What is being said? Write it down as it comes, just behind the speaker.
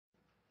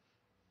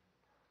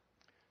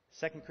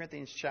2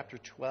 Corinthians chapter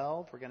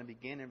 12. We're going to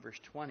begin in verse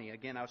 20.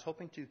 Again, I was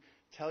hoping to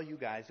tell you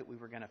guys that we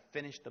were going to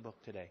finish the book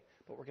today,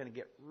 but we're going to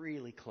get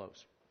really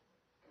close.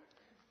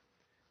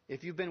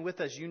 If you've been with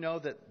us, you know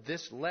that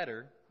this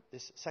letter,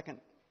 this second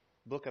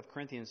book of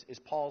Corinthians, is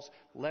Paul's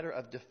letter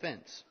of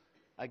defense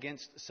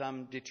against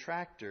some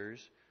detractors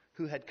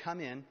who had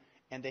come in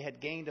and they had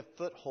gained a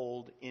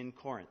foothold in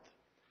Corinth.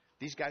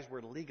 These guys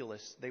were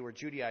legalists. They were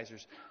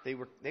Judaizers. They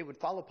would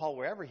follow Paul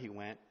wherever he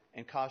went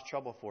and cause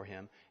trouble for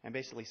him and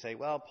basically say,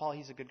 well, Paul,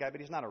 he's a good guy,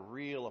 but he's not a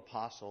real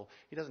apostle.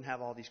 He doesn't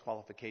have all these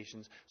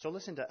qualifications. So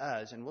listen to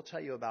us, and we'll tell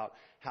you about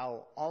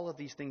how all of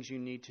these things you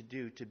need to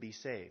do to be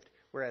saved.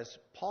 Whereas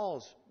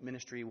Paul's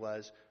ministry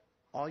was,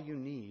 all you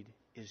need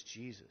is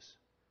Jesus.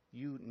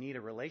 You need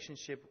a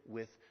relationship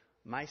with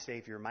my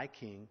Savior, my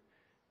King,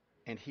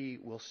 and He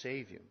will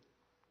save you.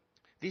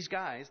 These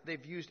guys,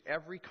 they've used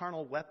every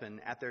carnal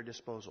weapon at their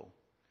disposal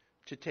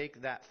to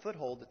take that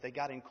foothold that they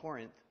got in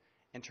Corinth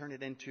and turn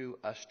it into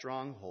a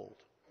stronghold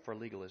for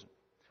legalism.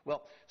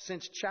 Well,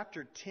 since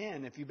chapter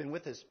 10, if you've been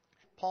with us,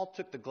 Paul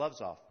took the gloves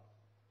off.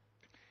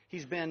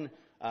 He's been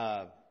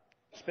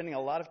spending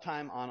a lot of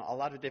time on a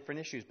lot of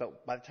different issues,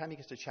 but by the time he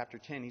gets to chapter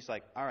 10, he's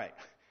like, all right,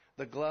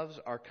 the gloves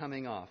are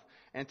coming off.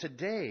 And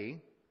today,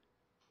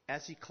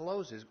 as he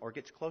closes, or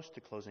gets close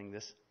to closing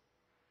this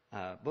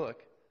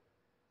book,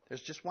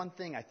 there's just one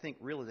thing I think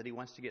really that he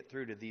wants to get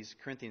through to these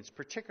Corinthians,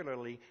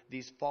 particularly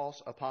these false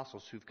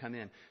apostles who've come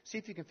in. See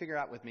if you can figure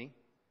out with me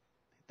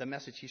the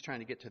message he's trying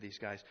to get to these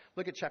guys.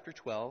 Look at chapter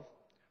 12,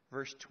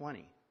 verse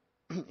 20.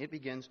 It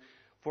begins,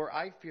 "For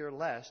I fear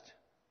lest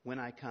when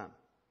I come."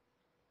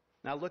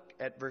 Now look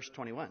at verse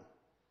 21.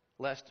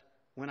 "Lest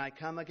when I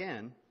come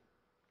again."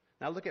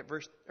 Now look at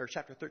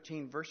chapter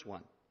 13, verse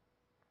 1.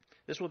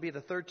 "This will be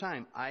the third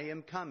time I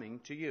am coming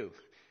to you."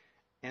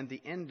 And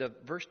the end of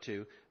verse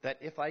 2, "that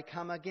if I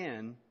come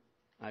again,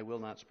 I will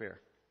not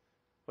spare."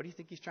 What do you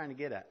think he's trying to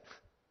get at?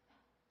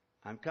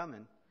 I'm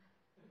coming.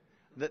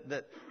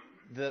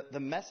 The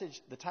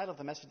message, the title of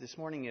the message this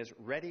morning is,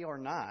 "Ready or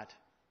Not,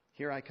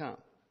 Here I Come."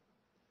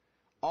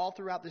 All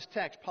throughout this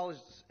text, Paul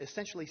is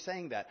essentially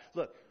saying that.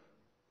 Look,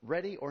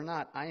 ready or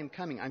not, I am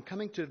coming. I'm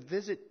coming to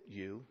visit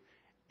you,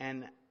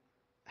 and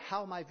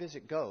how my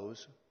visit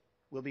goes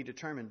will be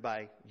determined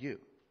by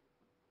you.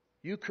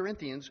 You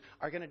Corinthians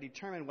are going to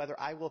determine whether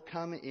I will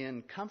come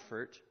in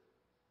comfort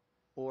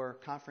or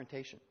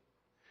confrontation.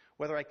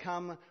 Whether I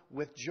come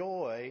with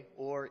joy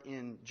or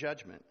in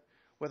judgment.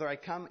 Whether I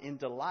come in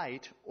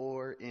delight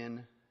or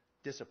in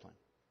discipline.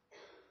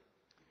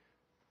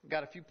 I've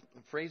got a few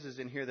phrases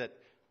in here that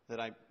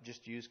I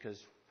just use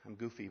because I'm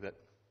goofy, but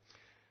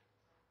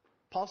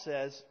Paul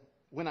says,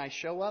 when I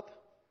show up,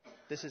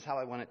 this is how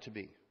I want it to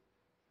be.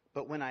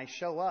 But when I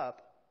show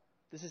up,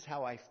 this is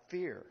how I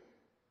fear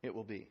it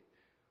will be.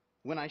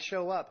 When I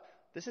show up,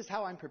 this is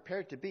how I'm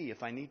prepared to be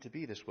if I need to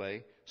be this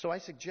way. So I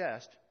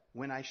suggest,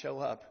 when I show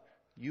up,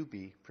 you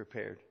be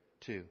prepared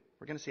too.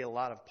 We're going to see a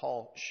lot of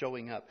Paul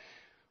showing up.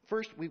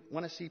 First, we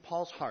want to see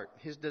Paul's heart,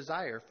 his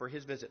desire for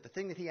his visit. The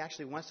thing that he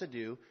actually wants to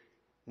do.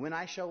 When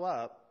I show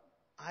up,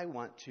 I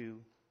want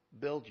to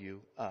build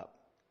you up.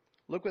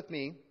 Look with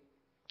me,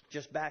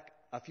 just back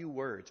a few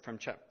words from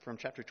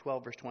chapter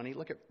 12, verse 20.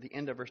 Look at the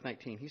end of verse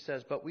 19. He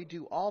says, "But we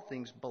do all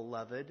things,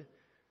 beloved,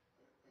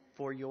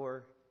 for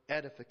your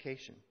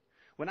edification."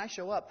 When I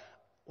show up,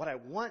 what I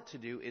want to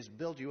do is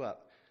build you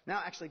up. Now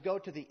actually go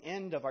to the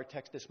end of our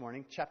text this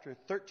morning, chapter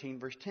 13,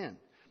 verse 10.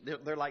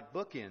 They're like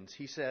bookends.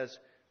 He says,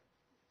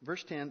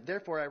 verse 10,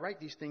 "Therefore I write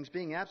these things,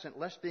 being absent,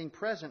 lest being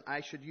present I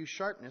should use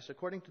sharpness,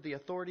 according to the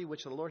authority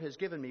which the Lord has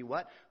given me."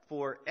 What?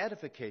 "For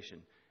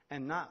edification,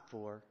 and not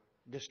for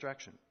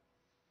destruction."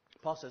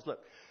 Paul says,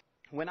 look,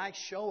 when I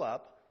show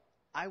up,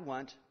 I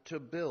want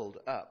to build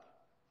up.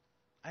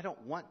 I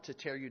don't want to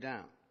tear you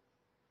down.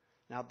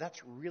 Now,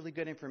 that's really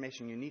good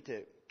information. You need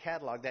to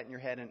catalog that in your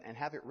head and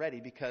have it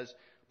ready, because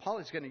Paul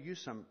is going to use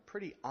some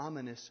pretty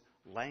ominous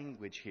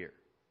language here.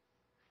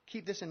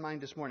 Keep this in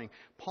mind this morning.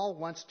 Paul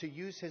wants to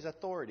use his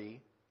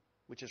authority,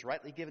 which is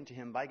rightly given to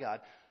him by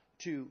God,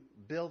 to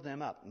build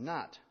them up,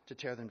 not to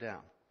tear them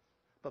down.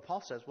 But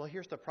Paul says, well,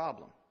 here's the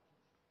problem.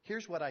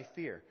 Here's what I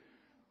fear.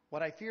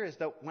 What I fear is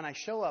that when I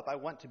show up, I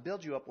want to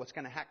build you up. What's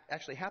going to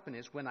actually happen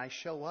is when I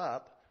show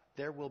up,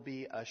 there will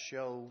be a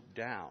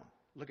showdown.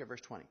 Look at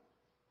verse 20.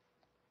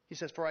 He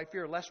says, "For I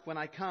fear lest when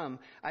I come,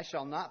 I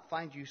shall not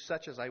find you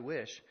such as I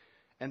wish,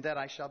 and that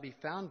I shall be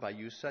found by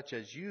you such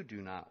as you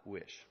do not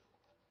wish."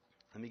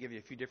 Let me give you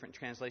a few different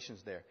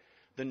translations there.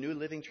 The New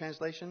Living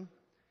Translation,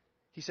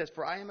 he says,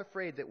 "For I am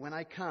afraid that when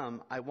I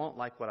come, I won't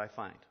like what I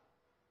find,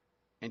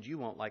 and you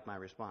won't like my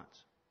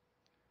response."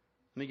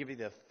 Let me give you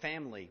the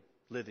Family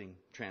Living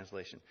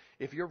Translation.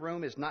 "If your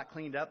room is not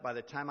cleaned up by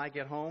the time I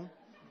get home,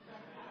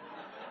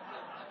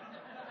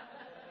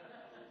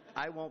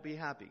 I won't be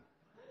happy.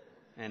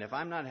 And if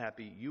I'm not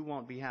happy, you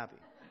won't be happy."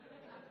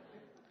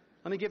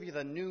 Let me give you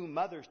the New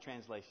Mother's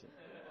Translation.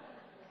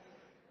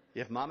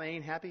 "If mama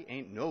ain't happy,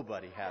 ain't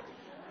nobody happy."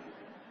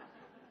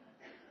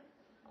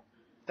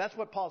 That's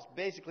what Paul's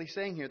basically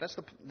saying here. That's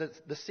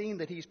the scene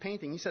that he's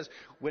painting. He says,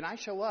 when I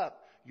show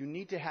up, you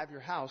need to have your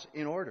house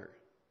in order.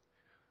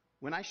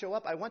 When I show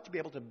up, I want to be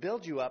able to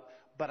build you up,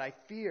 but I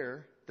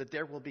fear that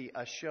there will be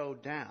a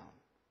showdown.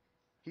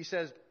 He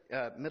says,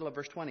 middle of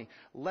verse 20,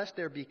 lest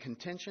there be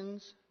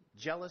contentions,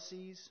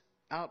 jealousies,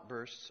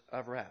 outbursts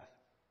of wrath.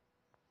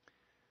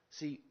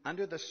 See,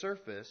 under the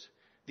surface,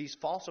 these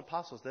false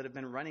apostles that have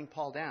been running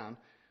Paul down,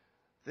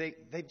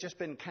 they've just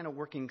been kind of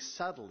working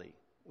subtly.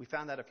 We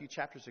found that a few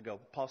chapters ago.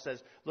 Paul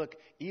says, look,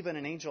 even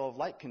an angel of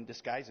light can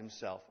disguise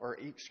himself,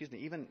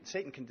 even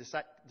Satan can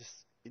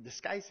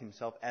disguise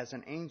himself as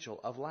an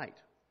angel of light.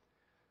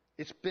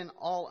 It's been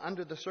all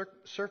under the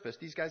surface.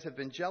 These guys have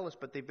been jealous,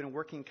 but they've been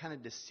working kind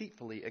of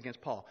deceitfully against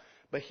Paul.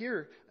 But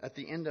here at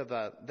the end of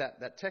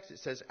that text, it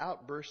says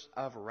outbursts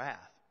of wrath.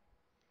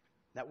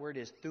 That word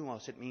is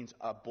thumos. It means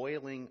a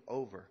boiling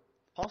over.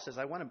 Paul says,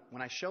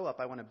 when I show up,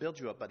 I want to build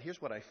you up, but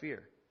here's what I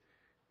fear.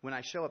 When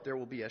I show up, there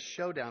will be a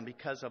showdown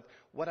because of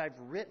what I've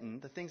written,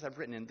 the things I've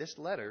written in this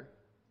letter.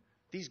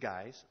 These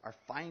guys are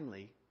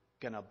finally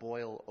going to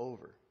boil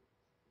over.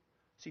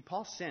 See,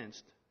 Paul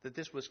sensed that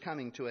this was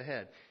coming to a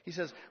head. He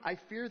says, I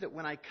fear that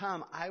when I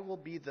come, I will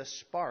be the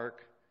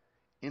spark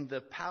in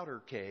the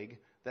powder keg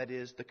that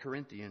is the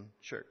Corinthian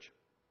church.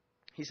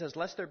 He says,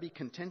 lest there be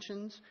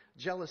contentions,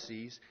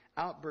 jealousies,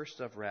 outbursts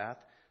of wrath,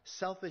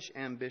 selfish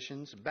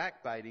ambitions,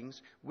 backbitings,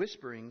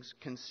 whisperings,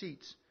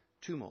 conceits,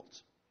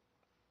 tumults.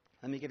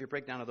 Let me give you a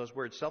breakdown of those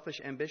words.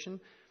 Selfish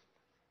ambition,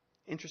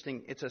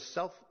 interesting, it's a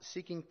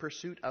self-seeking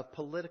pursuit of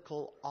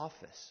political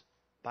office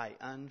by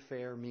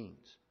unfair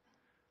means.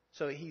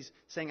 So he's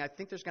saying, I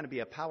think there's going to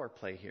be a power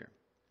play here.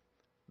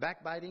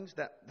 Backbitings,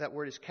 that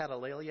word is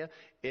katalalia.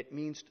 It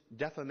means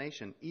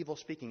defamation, evil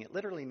speaking. It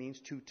literally means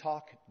to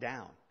talk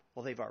down.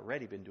 Well, they've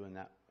already been doing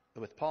that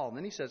with Paul. And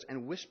then he says,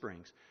 and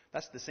whisperings.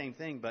 That's the same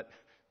thing, but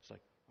it's like,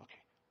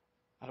 okay,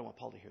 I don't want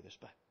Paul to hear this,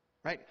 but,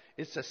 right?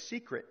 It's a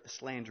secret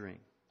slandering.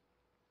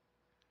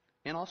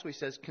 And also he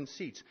says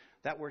conceits.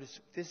 That word is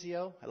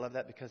physio. I love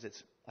that because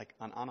it's like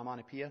an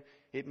onomatopoeia.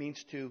 It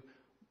means to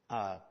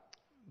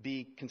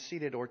be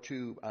conceited or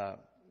to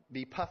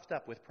be puffed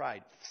up with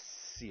pride.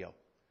 Physio.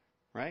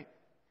 Right?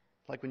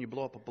 Like when you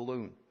blow up a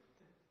balloon.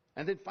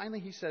 And then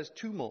finally he says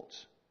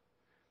tumults.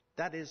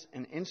 That is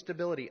an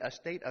instability, a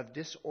state of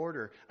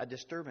disorder, a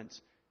disturbance,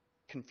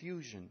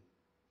 confusion,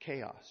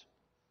 chaos.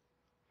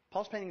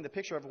 Paul's painting the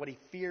picture of what he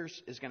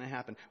fears is going to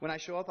happen. When I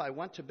show up, I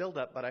want to build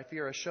up, but I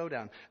fear a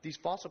showdown. These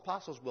false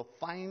apostles will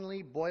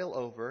finally boil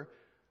over.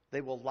 They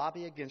will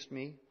lobby against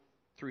me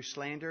through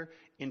slander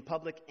in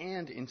public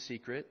and in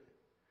secret.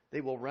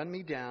 They will run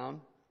me down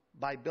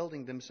by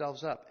building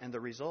themselves up. And the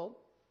result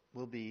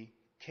will be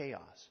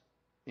chaos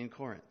in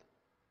Corinth.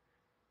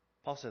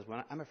 Paul says,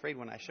 I'm afraid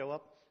when I show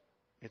up,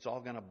 it's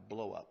all going to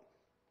blow up.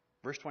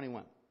 Verse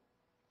 21.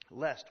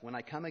 Lest when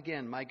I come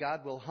again, my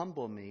God will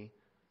humble me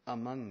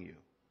among you.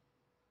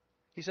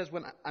 He says,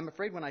 I'm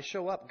afraid when I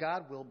show up,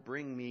 God will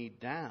bring me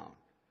down.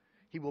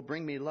 He will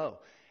bring me low.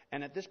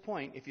 And at this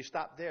point, if you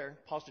stop there,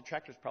 Paul's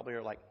detractors probably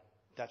are like,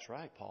 that's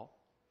right, Paul.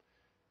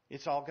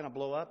 It's all going to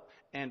blow up,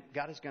 and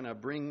God is going to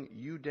bring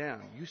you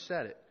down. You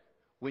said it.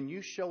 When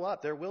you show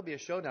up, there will be a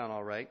showdown,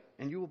 all right,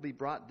 and you will be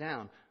brought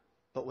down.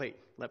 But wait,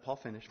 let Paul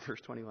finish,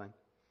 verse 21.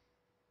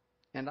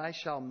 And I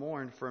shall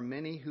mourn for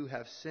many who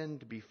have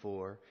sinned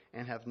before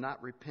and have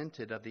not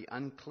repented of the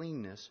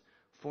uncleanness,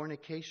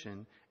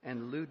 fornication,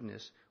 and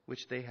lewdness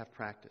which they have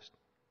practiced.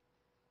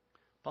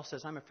 Paul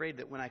says, I'm afraid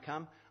that when I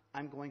come,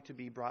 I'm going to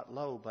be brought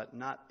low, but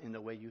not in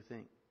the way you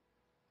think.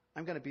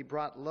 I'm going to be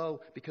brought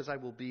low because I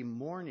will be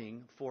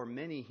mourning for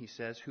many, he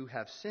says, who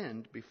have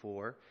sinned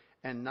before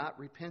and not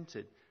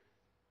repented.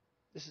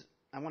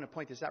 I want to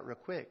point this out real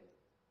quick.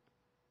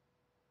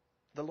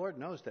 The Lord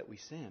knows that we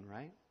sin,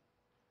 right?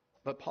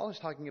 But Paul is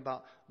talking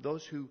about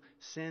those who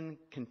sin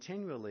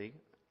continually,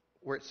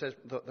 where it says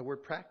the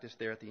word practice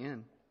there at the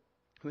end,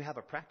 who have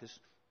a practice,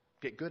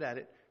 get good at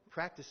it,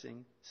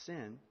 practicing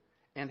sin,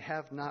 and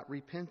have not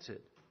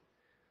repented.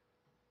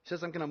 He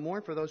says, I'm going to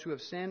mourn for those who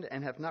have sinned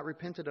and have not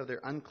repented of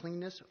their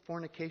uncleanness,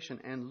 fornication,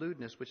 and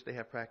lewdness which they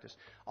have practiced.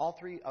 All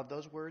three of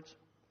those words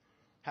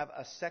have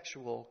a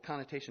sexual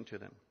connotation to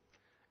them.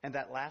 And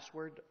that last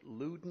word,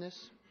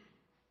 lewdness,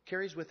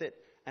 carries with it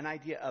an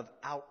idea of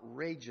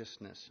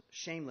outrageousness,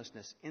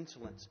 shamelessness,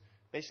 insolence.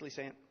 Basically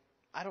saying,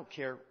 I don't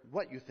care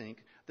what you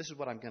think, this is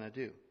what I'm going to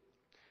do.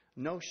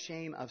 No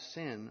shame of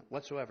sin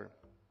whatsoever.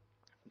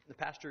 The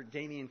pastor,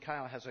 Damian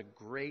Kyle, has a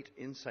great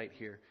insight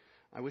here.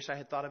 I wish I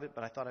had thought of it,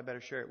 but I thought I'd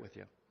better share it with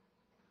you.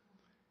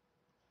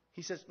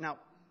 He says, now,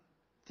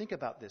 think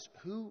about this.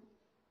 Who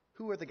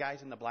are the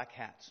guys in the black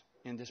hats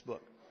in this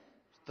book?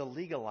 The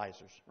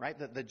legalizers, right?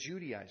 The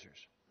Judaizers.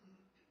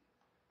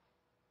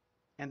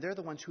 And they're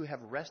the ones who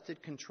have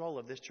wrested control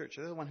of this church.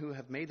 They're the ones who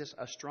have made this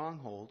a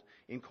stronghold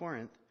in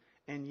Corinth.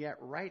 And yet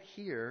right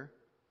here,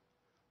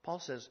 Paul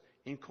says,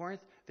 in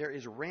Corinth, there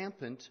is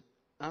rampant,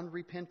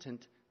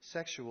 unrepentant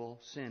sexual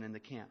sin in the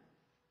camp.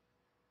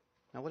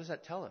 Now, what does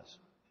that tell us?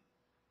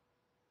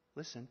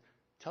 Listen,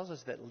 it tells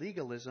us that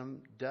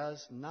legalism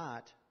does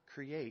not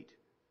create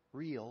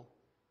real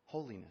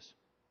holiness.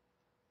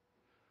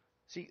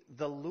 See,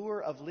 the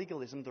lure of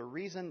legalism, the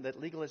reason that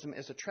legalism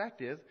is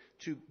attractive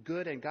to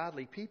good and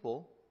godly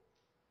people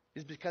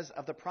is because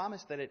of the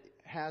promise that it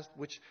has,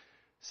 which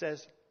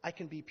says, I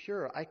can be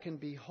pure, I can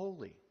be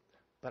holy.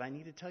 But I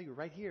need to tell you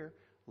right here,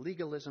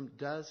 legalism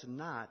does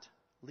not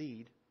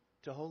lead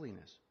to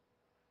holiness.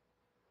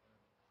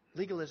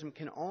 Legalism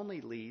can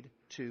only lead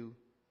to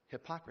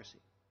hypocrisy.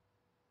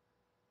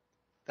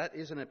 That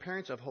is an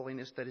appearance of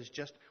holiness that is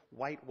just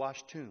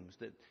whitewashed tombs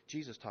that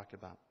Jesus talked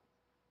about.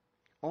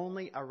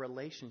 Only a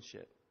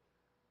relationship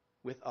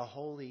with a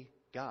holy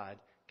God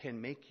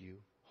can make you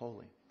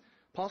holy.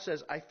 Paul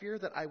says, I fear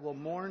that I will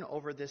mourn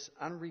over this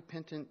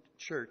unrepentant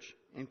church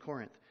in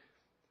Corinth.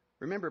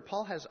 Remember,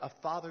 Paul has a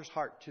father's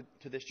heart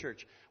to this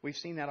church. We've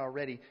seen that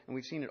already, and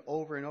we've seen it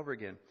over and over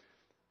again.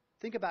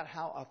 Think about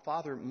how a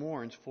father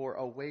mourns for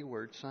a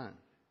wayward son.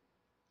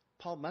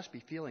 Paul must be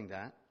feeling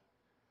that.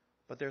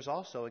 But there's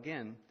also,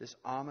 again, this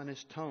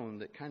ominous tone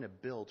that kind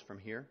of builds from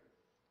here.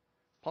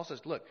 Paul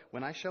says, look,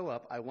 when I show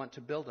up, I want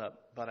to build up,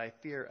 but I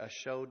fear a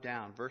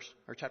showdown.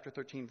 Chapter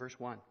 13, verse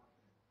 1.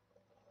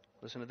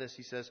 Listen to this.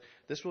 He says,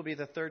 this will be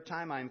the third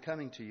time I am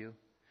coming to you.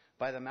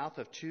 By the mouth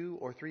of 2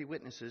 or 3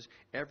 witnesses,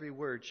 every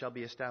word shall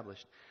be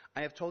established.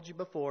 I have told you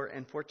before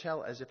and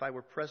foretell as if I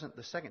were present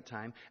the second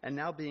time, and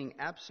now being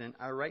absent,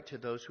 I write to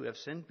those who have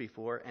sinned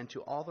before and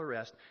to all the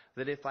rest,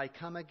 that if I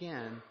come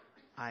again,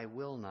 I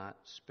will not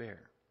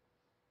spare.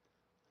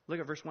 Look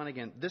at verse 1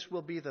 again. This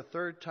will be the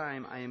third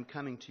time I am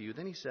coming to you.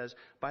 Then he says,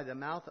 by the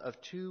mouth of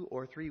 2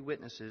 or 3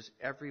 witnesses,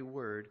 every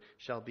word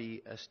shall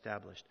be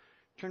established.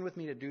 Turn with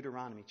me to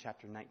Deuteronomy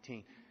chapter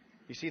 19.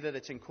 You see that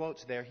it's in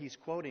quotes there. He's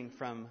quoting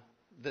from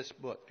this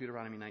book,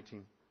 Deuteronomy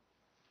 19.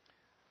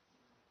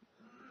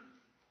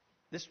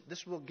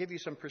 This will give you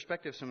some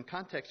perspective, some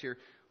context here.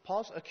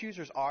 Paul's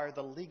accusers are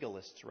the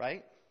legalists,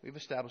 right? We've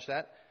established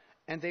that.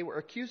 And they were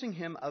accusing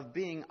him of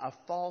being a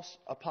false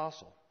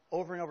apostle.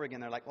 Over and over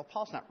again, they're like, well,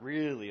 Paul's not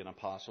really an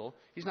apostle.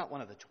 He's not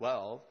one of the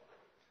 12.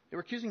 They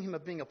were accusing him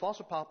of being a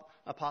false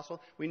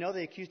apostle. We know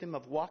they accused him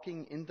of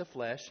walking in the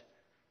flesh.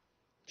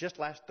 Just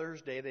last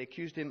Thursday, they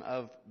accused him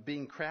of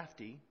being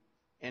crafty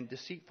and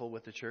deceitful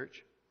with the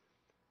church.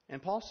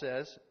 And Paul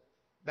says,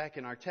 back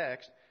in our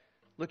text,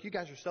 look, you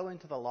guys are so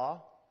into the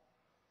law.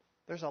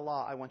 There's a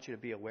law I want you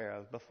to be aware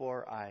of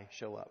before I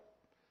show up.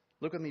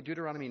 Look with me,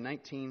 Deuteronomy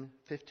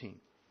 19:15.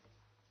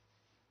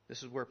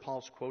 This is where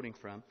Paul's quoting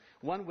from.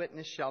 1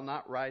 witness shall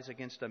not rise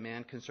against a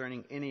man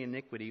concerning any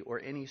iniquity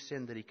or any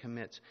sin that he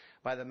commits.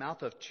 By the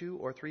mouth of 2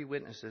 or 3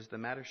 witnesses, the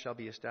matter shall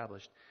be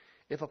established.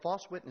 If a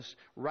false witness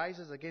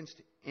rises against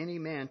any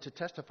man to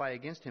testify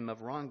against him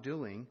of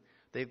wrongdoing,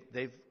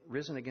 they've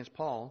risen against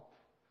Paul.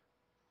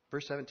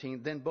 Verse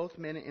 17, then both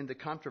men in the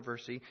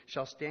controversy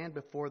shall stand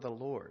before the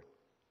Lord,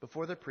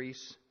 before the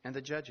priests and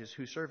the judges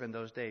who serve in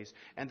those days.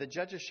 And the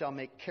judges shall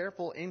make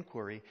careful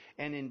inquiry,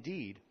 and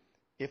indeed,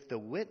 if the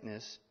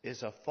witness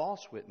is a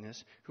false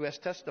witness who has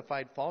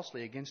testified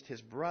falsely against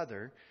his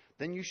brother,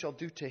 then you shall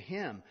do to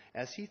him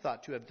as he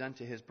thought to have done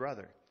to his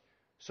brother.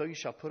 So you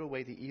shall put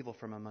away the evil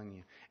from among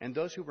you. And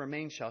those who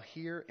remain shall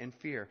hear and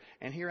fear.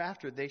 And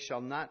hereafter they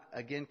shall not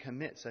again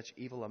commit such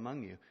evil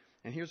among you.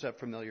 And here's a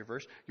familiar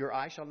verse. Your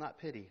eye shall not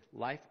pity.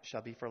 Life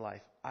shall be for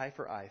life. Eye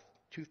for eye.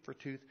 Tooth for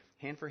tooth.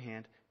 Hand for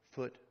hand.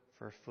 Foot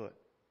for foot.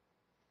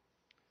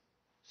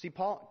 See,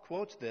 Paul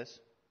quotes this.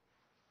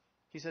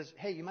 He says,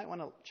 hey, you might want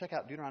to check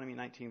out Deuteronomy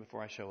 19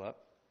 before I show up.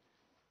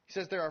 He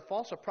says, there are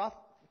false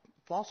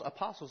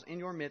apostles in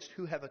your midst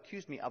who have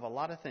accused me of a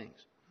lot of things.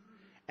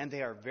 And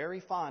they are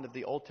very fond of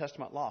the Old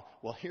Testament law.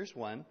 Well, here's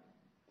one.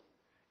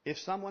 If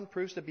someone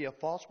proves to be a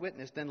false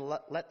witness, then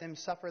let them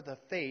suffer the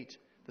fate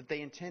that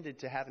they intended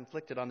to have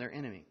inflicted on their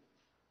enemy.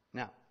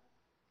 Now,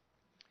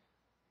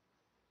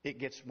 it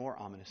gets more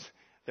ominous.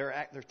 There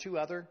are 2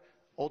 other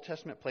Old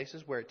Testament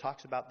places where it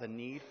talks about the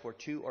need for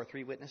 2 or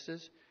 3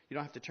 witnesses. You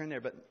don't have to turn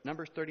there, but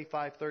Numbers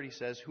 35:30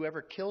 says,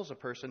 whoever kills a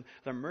person,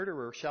 the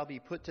murderer shall be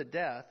put to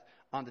death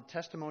on the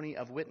testimony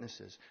of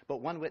witnesses.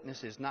 But 1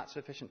 witness is not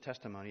sufficient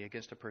testimony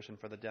against a person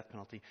for the death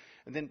penalty.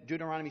 And then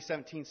Deuteronomy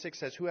 17:6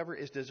 says, whoever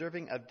is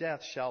deserving of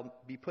death shall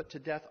be put to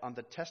death on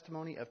the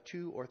testimony of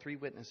 2 or 3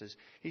 witnesses.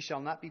 He shall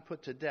not be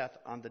put to death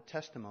on the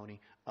testimony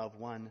of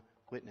 1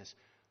 witness.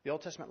 The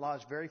Old Testament law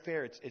is very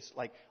fair. It's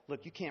like,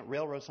 look, you can't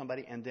railroad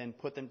somebody and then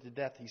put them to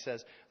death. He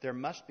says there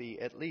must be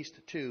at least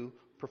 2,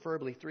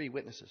 preferably 3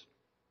 witnesses.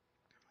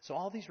 So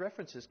all these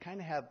references kind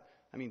of have,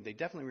 they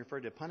definitely refer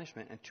to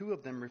punishment, and 2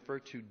 of them refer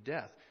to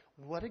death.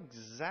 What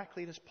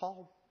exactly does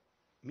Paul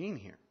mean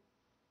here?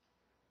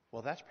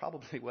 Well, that's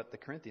probably what the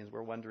Corinthians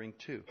were wondering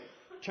too.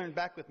 Turn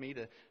back with me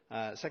to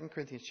 2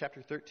 Corinthians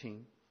chapter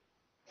 13.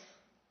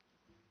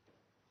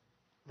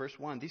 Verse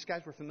 1. These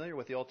guys were familiar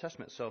with the Old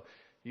Testament, so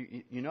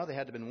you know they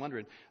had to have been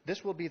wondering.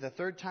 This will be the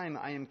third time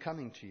I am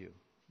coming to you.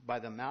 By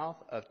the mouth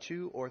of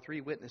 2 or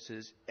 3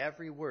 witnesses,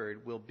 every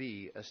word will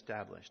be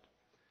established.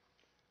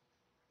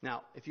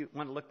 Now, if you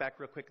want to look back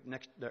real quick,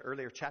 the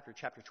earlier chapter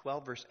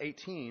 12, verse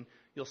 18,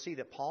 you'll see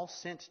that Paul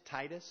sent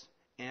Titus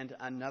and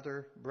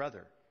another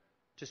brother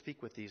to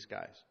speak with these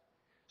guys.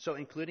 So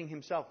including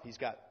himself, he's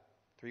got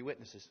 3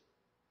 witnesses.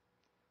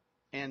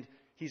 And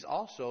he's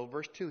also,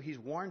 verse 2, he's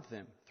warned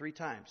them 3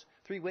 times.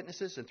 3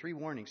 witnesses and 3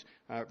 warnings.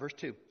 Verse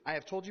 2, I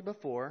have told you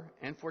before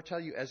and foretell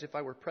you as if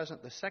I were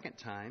present the second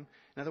time.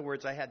 In other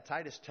words, I had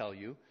Titus tell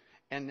you.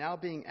 And now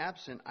being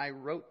absent, I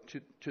wrote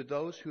to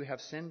those who have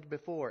sinned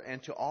before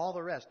and to all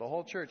the rest, the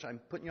whole church. I'm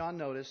putting you on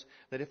notice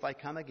that if I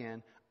come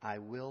again, I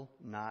will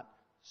not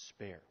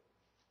spare.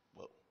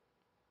 Whoa.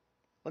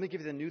 Let me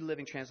give you the New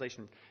Living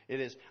Translation. It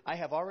is, I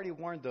have already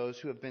warned those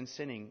who have been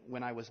sinning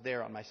when I was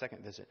there on my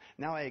second visit.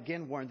 Now I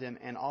again warn them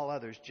and all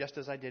others, just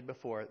as I did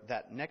before,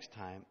 that next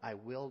time I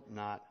will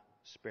not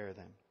spare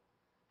them.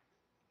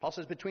 Paul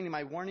says, between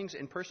my warnings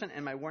in person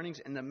and my warnings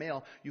in the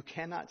mail, you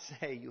cannot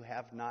say you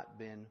have not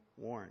been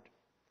warned.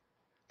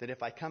 That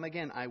if I come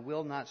again, I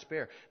will not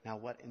spare. Now,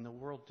 what in the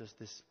world does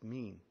this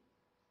mean?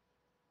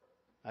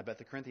 I bet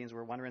the Corinthians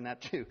were wondering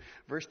that too.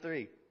 Verse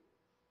 3.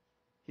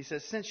 He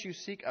says, since you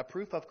seek a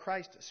proof of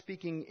Christ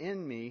speaking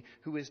in me,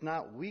 who is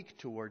not weak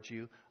towards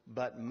you,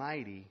 but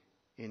mighty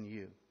in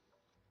you.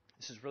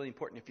 This is really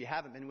important. If you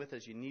haven't been with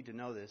us, you need to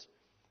know this.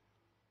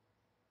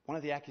 One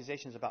of the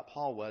accusations about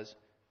Paul was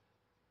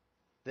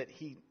that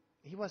he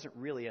wasn't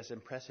really as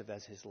impressive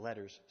as his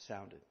letters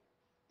sounded.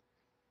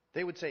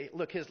 They would say,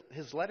 look,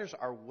 his letters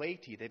are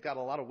weighty. They've got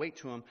a lot of weight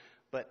to them,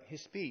 but his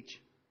speech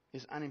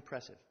is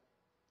unimpressive.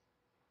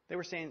 They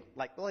were saying,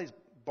 like, well, his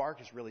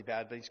bark is really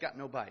bad, but he's got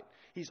no bite.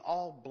 He's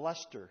all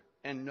bluster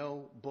and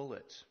no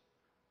bullets.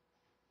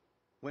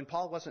 When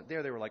Paul wasn't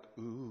there, they were like,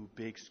 ooh,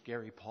 big,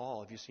 scary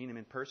Paul. Have you seen him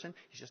in person?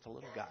 He's just a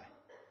little guy.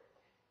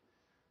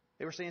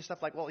 They were saying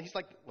stuff like, well,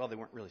 they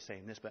weren't really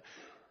saying this, but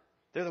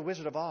they're the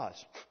Wizard of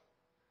Oz.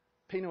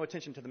 Pay no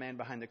attention to the man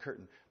behind the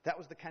curtain. That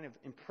was the kind of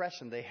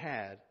impression they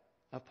had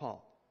of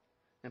Paul.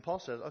 And Paul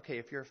says, okay,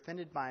 if you're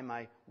offended by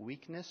my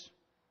weakness,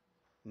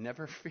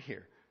 never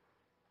fear.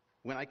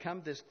 When I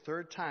come this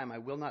third time, I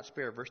will not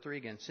spare. Verse 3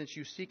 again. Since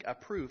you seek a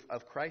proof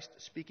of Christ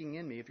speaking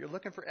in me, if you're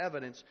looking for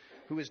evidence,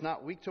 who is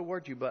not weak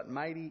toward you, but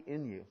mighty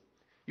in you.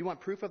 You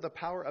want proof of the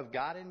power of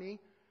God in me?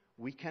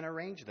 We can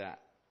arrange that.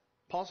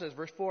 Paul says,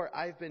 verse 4,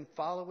 I've been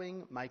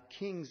following my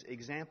King's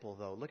example,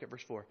 though. Look at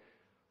verse 4.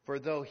 For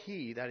though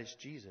he, that is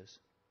Jesus,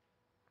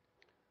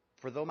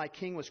 for though my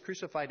King was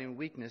crucified in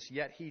weakness,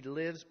 yet he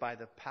lives by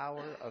the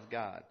power of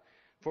God.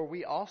 For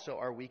we also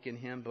are weak in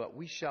him, but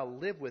we shall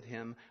live with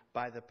him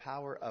by the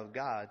power of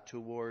God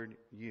toward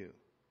you.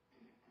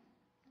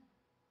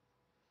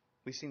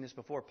 We've seen this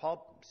before.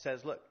 Paul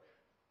says, look,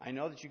 I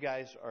know that you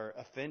guys are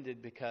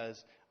offended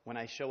because when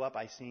I show up,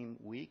 I seem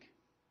weak.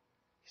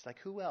 He's like,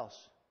 who else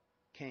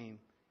came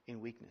in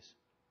weakness?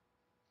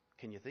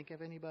 Can you think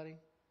of anybody?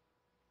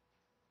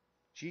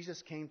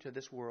 Jesus came to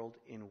this world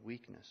in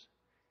weakness.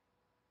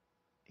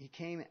 He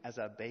came as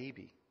a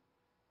baby.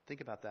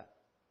 Think about that.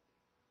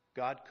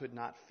 God could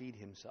not feed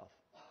himself.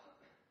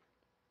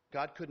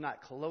 God could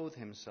not clothe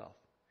himself.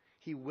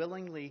 He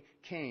willingly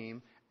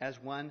came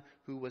as one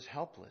who was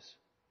helpless.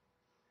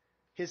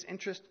 His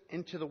interest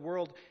into the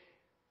world,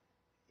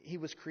 he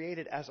was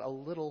created as a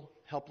little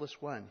helpless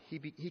one.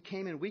 He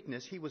came in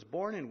weakness. He was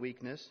born in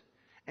weakness.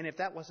 And if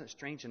that wasn't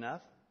strange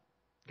enough,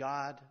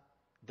 God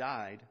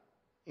died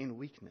in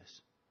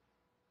weakness.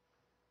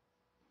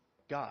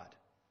 God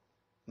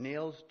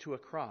nailed to a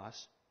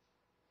cross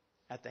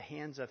at the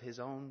hands of his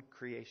own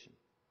creation.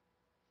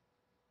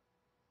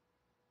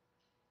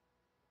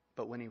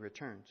 But when he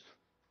returns,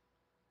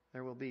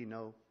 there will be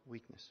no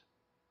weakness.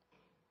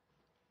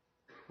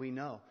 We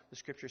know the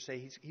scriptures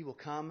say he will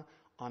come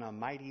on a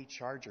mighty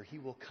charger. He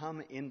will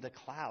come in the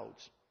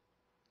clouds.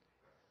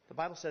 The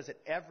Bible says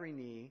that every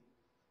knee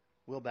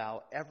will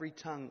bow, every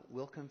tongue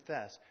will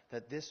confess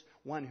that this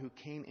one who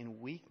came in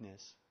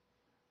weakness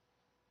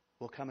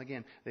will come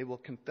again. They will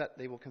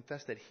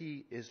confess that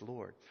he is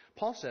Lord.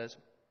 Paul says,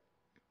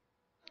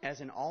 as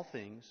in all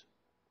things,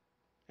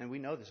 and we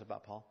know this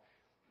about Paul,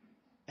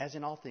 as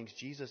in all things,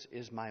 Jesus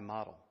is my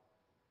model.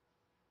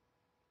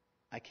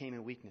 I came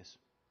in weakness,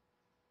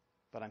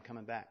 but I'm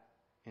coming back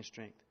in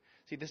strength.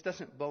 See, this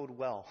doesn't bode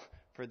well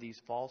for these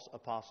false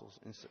apostles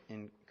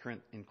in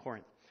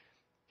Corinth.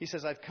 He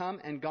says, I've come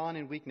and gone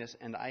in weakness,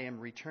 and I am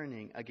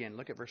returning again.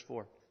 Look at verse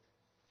 4.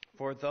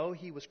 For though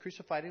he was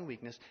crucified in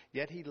weakness,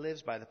 yet he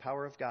lives by the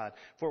power of God.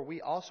 For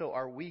we also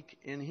are weak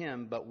in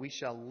him, but we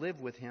shall live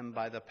with him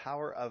by the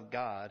power of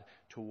God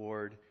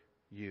toward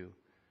you.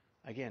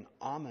 Again,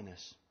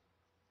 ominous.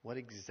 What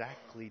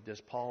exactly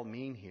does Paul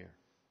mean here?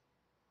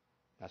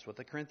 That's what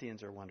the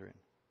Corinthians are wondering.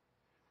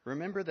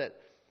 Remember that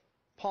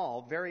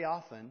Paul, very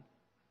often,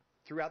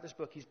 throughout this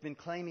book, he's been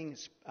claiming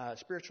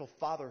spiritual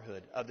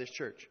fatherhood of this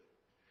church.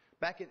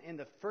 Back in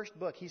the first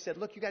book, he said,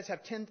 look, you guys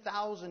have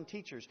 10,000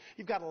 teachers.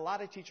 You've got a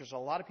lot of teachers, a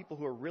lot of people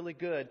who are really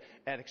good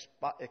at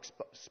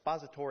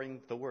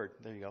expositoring the word.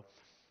 There you go.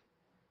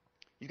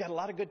 You've got a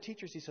lot of good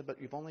teachers, he said,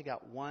 but you've only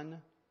got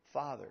one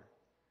father.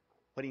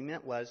 What he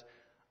meant was,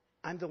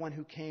 I'm the one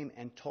who came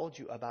and told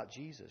you about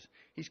Jesus.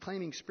 He's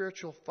claiming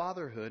spiritual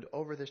fatherhood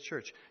over this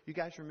church. You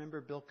guys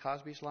remember Bill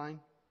Cosby's line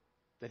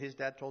that his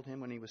dad told him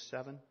when he was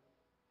 7?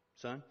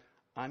 Son,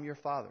 I'm your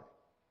father.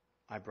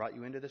 I brought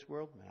you into this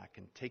world and I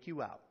can take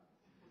you out.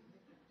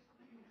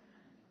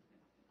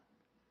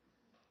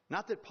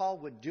 Not that Paul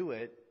would do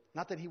it,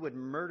 not that he would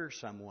murder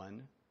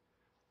someone,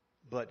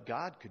 but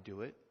God could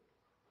do it.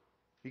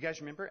 You guys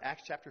remember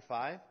Acts chapter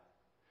 5?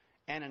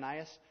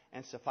 Ananias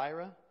and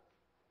Sapphira,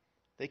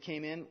 they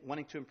came in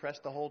wanting to impress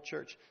the whole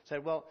church.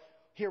 Said, well,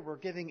 here, we're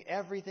giving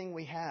everything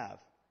we have.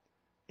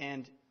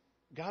 And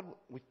God,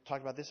 we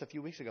talked about this a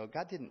few weeks ago,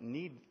 God didn't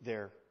need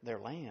their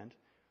land.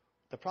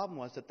 The problem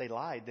was that they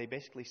lied. They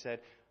basically said,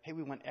 hey,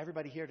 we want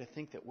everybody here to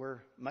think that we're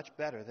much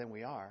better than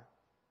we are.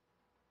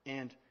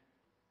 And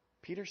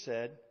Peter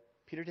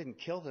didn't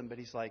kill them, but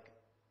he's like,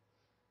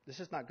 this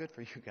is not good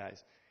for you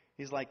guys.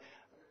 He's like,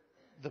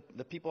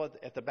 the people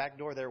at the back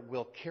door there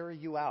will carry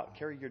you out,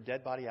 carry your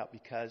dead body out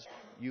because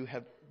you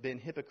have been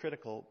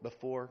hypocritical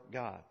before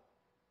God.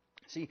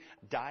 See,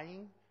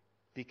 dying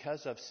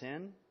because of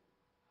sin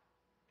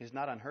is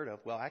not unheard of.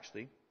 Well,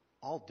 actually,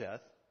 all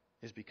death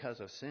is because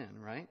of sin,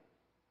 right?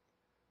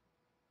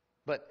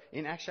 But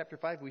in Acts chapter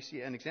 5, we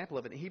see an example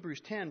of it. In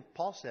Hebrews 10,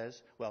 Paul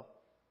says, well,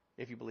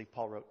 if you believe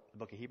Paul wrote the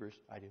book of Hebrews,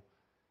 I do.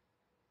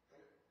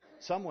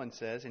 Someone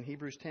says in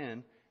Hebrews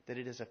 10 that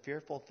it is a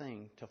fearful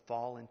thing to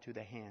fall into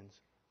the hands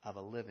of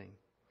a living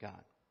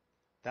God.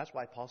 That's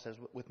why Paul says,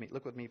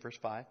 look with me, verse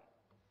 5.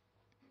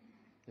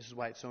 This is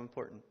why it's so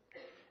important.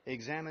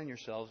 Examine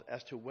yourselves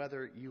as to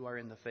whether you are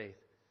in the faith.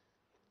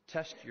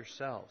 Test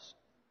yourselves.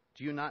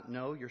 Do you not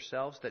know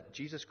yourselves that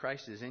Jesus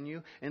Christ is in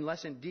you,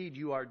 unless indeed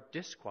you are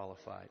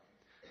disqualified?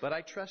 But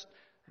I trust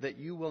that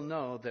you will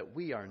know that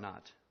we are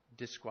not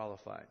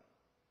disqualified.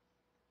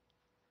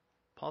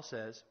 Paul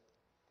says,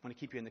 I want to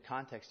keep you in the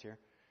context here.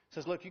 He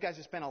says, look, you guys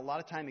have spent a lot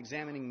of time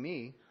examining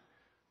me.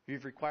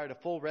 You've required a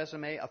full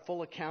resume, a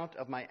full account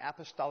of my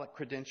apostolic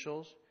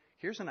credentials.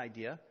 Here's an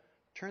idea.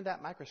 Turn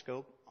that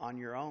microscope on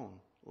your own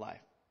life.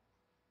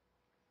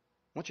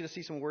 I want you to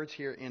see some words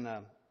here in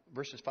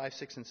verses 5,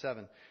 6, and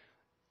 7.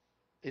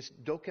 It's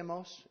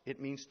dokimos. It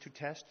means to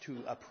test, to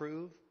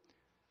approve.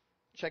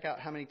 Check out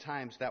how many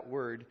times that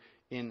word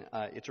in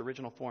its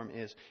original form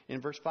is.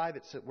 In verse 5,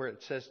 where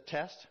it says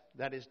test,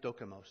 that is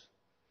dokimos.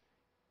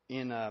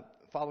 In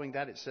following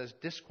that, it says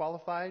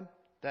disqualified.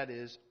 That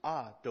is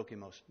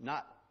dokimos,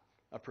 not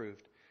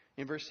approved.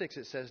 In verse 6,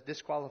 it says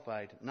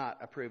disqualified, not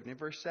approved. And in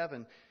verse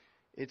 7,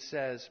 it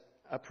says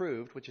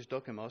approved, which is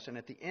dokimos. And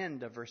at the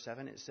end of verse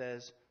 7, it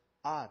says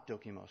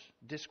dokimos,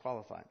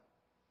 disqualified.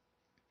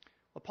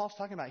 What Paul's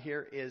talking about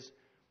here is,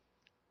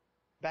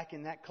 back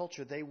in that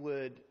culture, they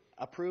would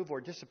approve or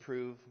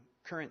disapprove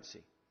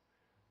currency.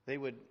 They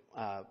would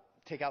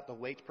take out the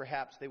weight,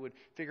 perhaps. They would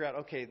figure out,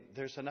 okay,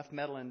 there's enough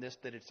metal in this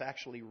that it's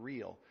actually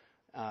real,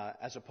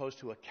 as opposed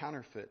to a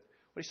counterfeit.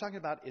 What he's talking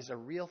about is a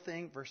real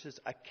thing versus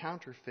a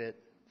counterfeit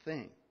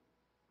thing.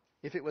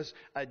 If it was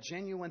a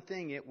genuine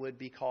thing, it would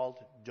be called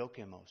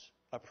dokimos,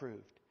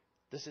 approved.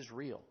 This is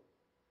real.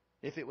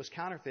 If it was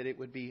counterfeit, it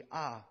would be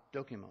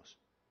dokimos.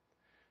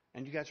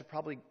 And you guys are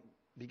probably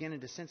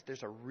beginning to sense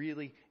there's a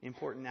really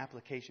important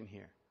application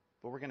here.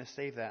 But we're going to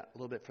save that a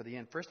little bit for the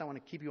end. First, I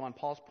want to keep you on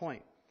Paul's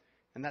point,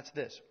 and that's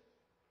this.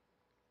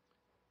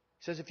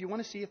 He says, if you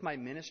want to see if my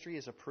ministry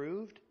is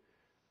approved,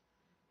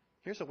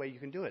 here's a way you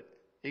can do it.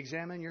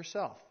 Examine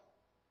yourself.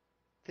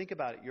 Think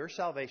about it. Your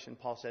salvation,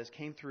 Paul says,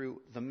 came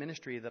through the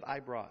ministry that I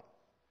brought.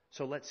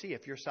 So let's see.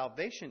 If your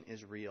salvation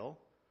is real,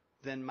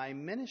 then my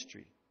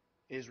ministry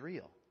is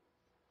real.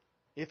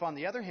 If, on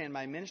the other hand,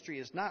 my ministry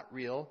is not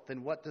real,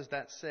 then what does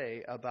that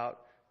say about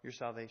your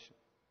salvation?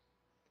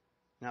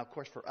 Now, of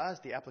course, for us,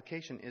 the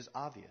application is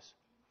obvious.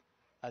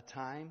 A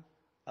time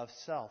of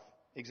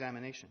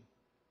self-examination.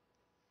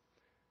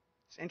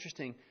 It's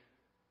interesting,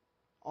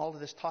 all of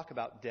this talk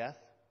about death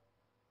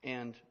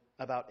and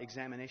about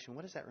examination.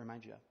 What does that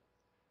remind you of?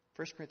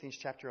 1 Corinthians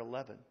chapter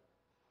 11,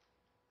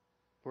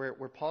 where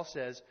Paul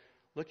says,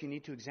 look, you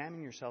need to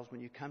examine yourselves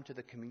when you come to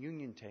the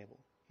communion table.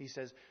 He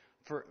says,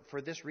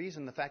 for this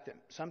reason, the fact that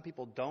some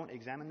people don't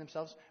examine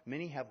themselves,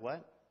 many have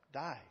what?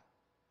 Died.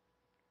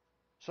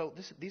 So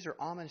these are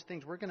ominous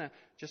things. We're going to,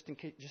 just in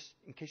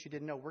case you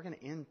didn't know, we're going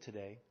to end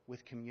today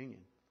with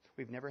communion.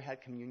 We've never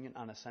had communion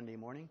on a Sunday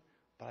morning,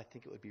 but I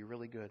think it would be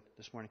really good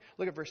this morning.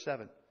 Look at verse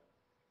 7.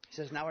 He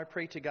says, now I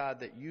pray to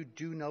God that you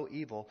do no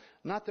evil,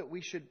 not that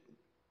we should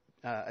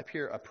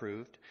appear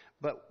approved,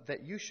 but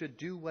that you should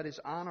do what is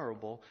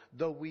honorable,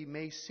 though we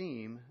may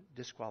seem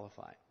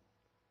disqualified.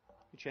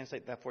 Let me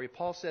translate that for you.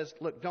 Paul says,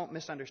 look, don't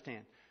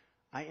misunderstand.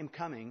 I am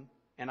coming,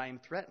 and I am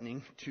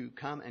threatening to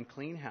come and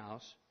clean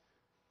house.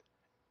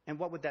 And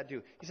what would that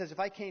do? He says, if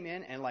I came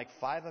in and like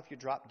 5 of you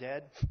dropped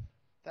dead,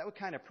 that would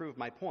kind of prove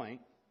my point,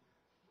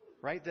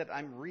 right? That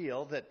I'm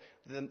real, that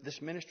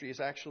this ministry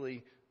is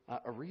actually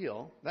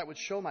real. That would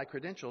show my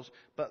credentials.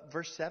 But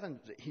verse 7,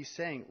 he's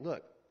saying,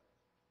 look,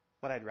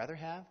 what I'd rather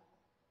have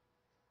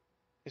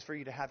is for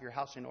you to have your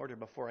house in order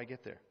before I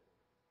get there.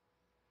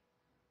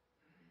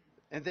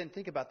 And then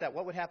think about that.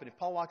 What would happen if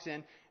Paul walks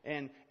in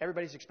and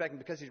everybody's expecting,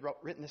 because he's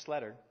written this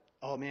letter,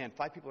 oh man,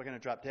 5 people are going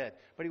to drop dead.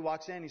 But he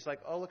walks in, he's like,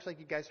 oh, looks like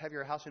you guys have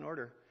your house in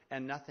order,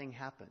 and nothing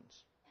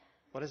happens.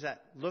 What does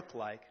that look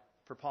like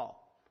for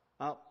Paul?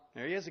 Oh,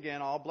 there he is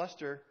again, all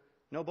bluster,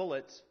 no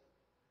bullets.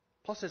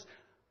 Paul says,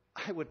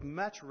 I would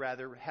much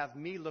rather have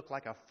me look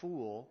like a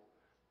fool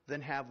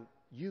than have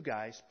you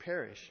guys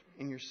perish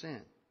in your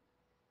sin.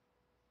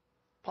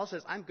 Paul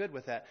says, I'm good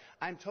with that.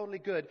 I'm totally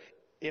good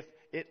if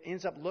it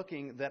ends up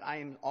looking that I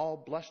am all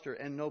bluster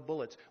and no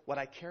bullets. What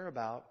I care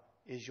about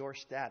is your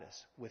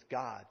status with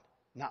God.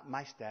 Not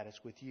my status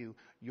with you,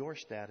 your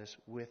status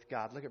with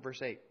God. Look at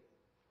verse 8.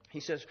 He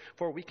says,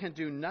 for we can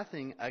do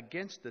nothing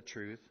against the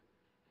truth,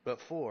 but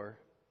for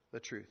the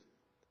truth.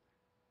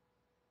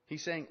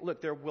 He's saying,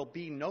 look, there will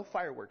be no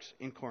fireworks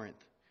in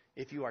Corinth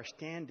if you are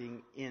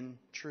standing in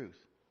truth.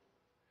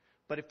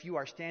 But if you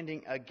are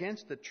standing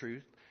against the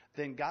truth,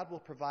 then God will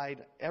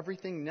provide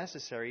everything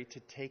necessary to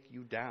take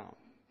you down.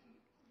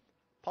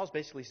 Paul's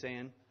basically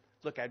saying,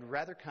 look, I'd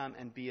rather come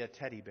and be a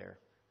teddy bear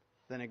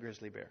than a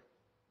grizzly bear.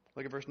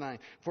 Look at verse 9.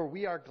 For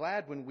we are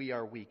glad when we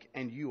are weak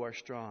and you are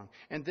strong.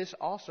 And this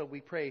also we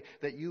pray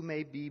that you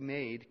may be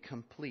made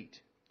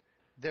complete.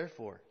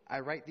 Therefore,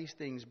 I write these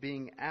things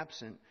being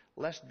absent,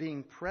 lest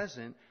being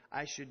present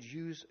I should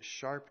use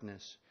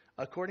sharpness,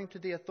 according to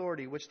the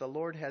authority which the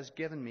Lord has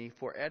given me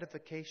for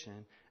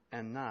edification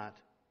and not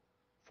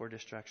for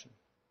destruction.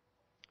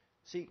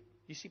 See,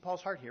 you see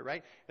Paul's heart here,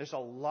 right? There's a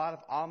lot of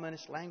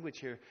ominous language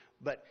here,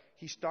 but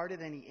he started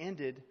and he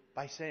ended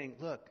by saying,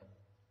 look,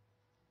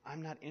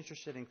 I'm not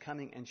interested in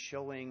coming and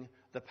showing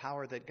the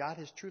power that God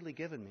has truly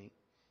given me.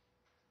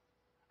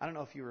 I don't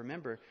know if you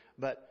remember,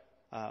 but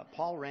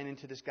Paul ran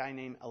into this guy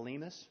named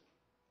Elymas,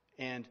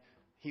 and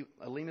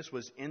Elymas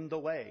was in the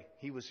way.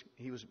 He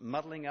was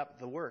muddling up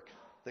the work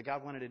that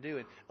God wanted to do,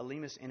 and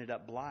Elymas ended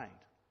up blind.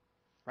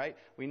 Right?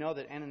 We know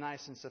that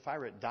Ananias and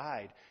Sapphira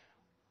died.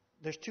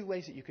 There's two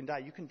ways that you can die.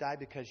 You can die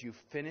because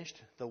you've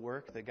finished the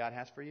work that God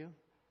has for you,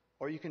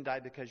 or you can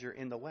die because you're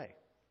in the way.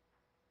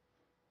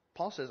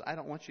 Paul says, I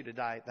don't want you to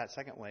die that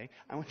second way.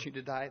 I want you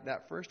to die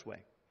that first way.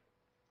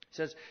 He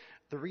says,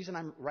 the reason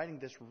I'm writing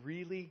this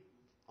really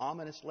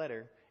ominous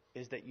letter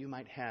is that you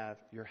might have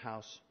your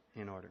house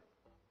in order.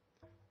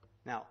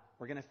 Now,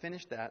 we're going to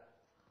finish that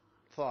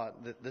thought,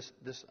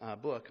 this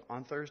book,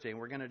 on Thursday, and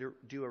we're going to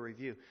do a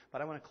review.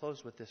 But I want to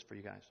close with this for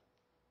you guys.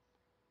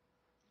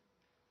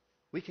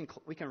 We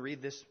can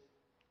read this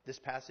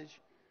passage.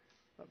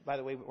 By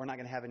the way, we're not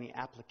going to have any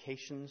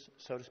applications,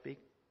 so to speak,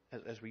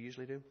 as we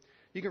usually do.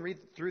 You can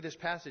read through this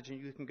passage and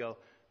you can go,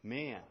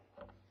 man,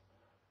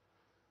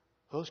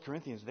 those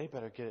Corinthians, they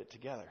better get it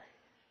together.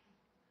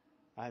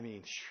 I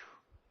mean,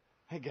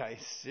 that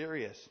guy's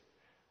serious.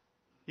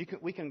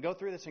 We can go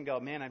through this and go,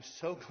 man, I'm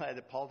so glad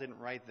that Paul didn't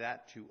write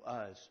that to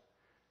us.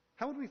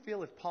 How would we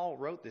feel if Paul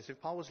wrote this, if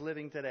Paul was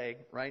living today,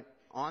 right,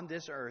 on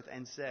this earth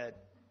and said,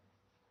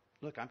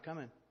 look, I'm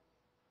coming.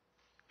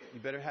 You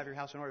better have your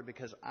house in order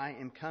because I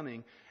am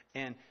coming.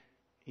 And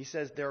he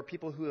says there are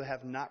people who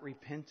have not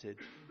repented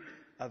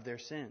of their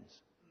sins.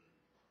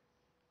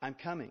 I'm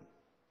coming.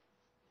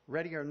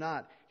 Ready or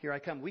not, here I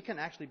come. We can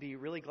actually be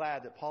really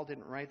glad that Paul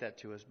didn't write that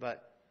to us,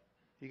 but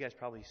you guys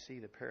probably see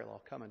the parallel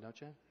coming, don't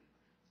you?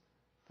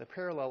 The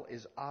parallel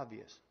is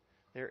obvious.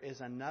 There is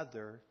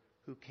another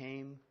who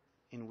came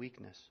in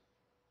weakness.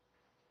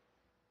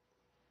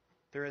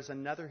 There is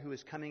another who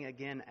is coming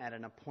again at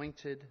an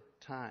appointed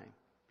time.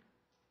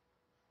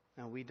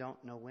 Now, we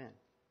don't know when.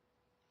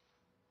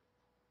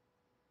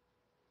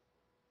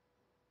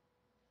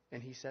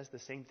 And he says the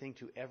same thing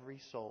to every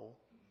soul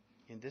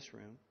in this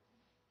room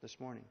this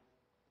morning.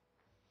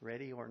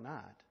 Ready or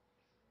not,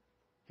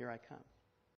 here I come.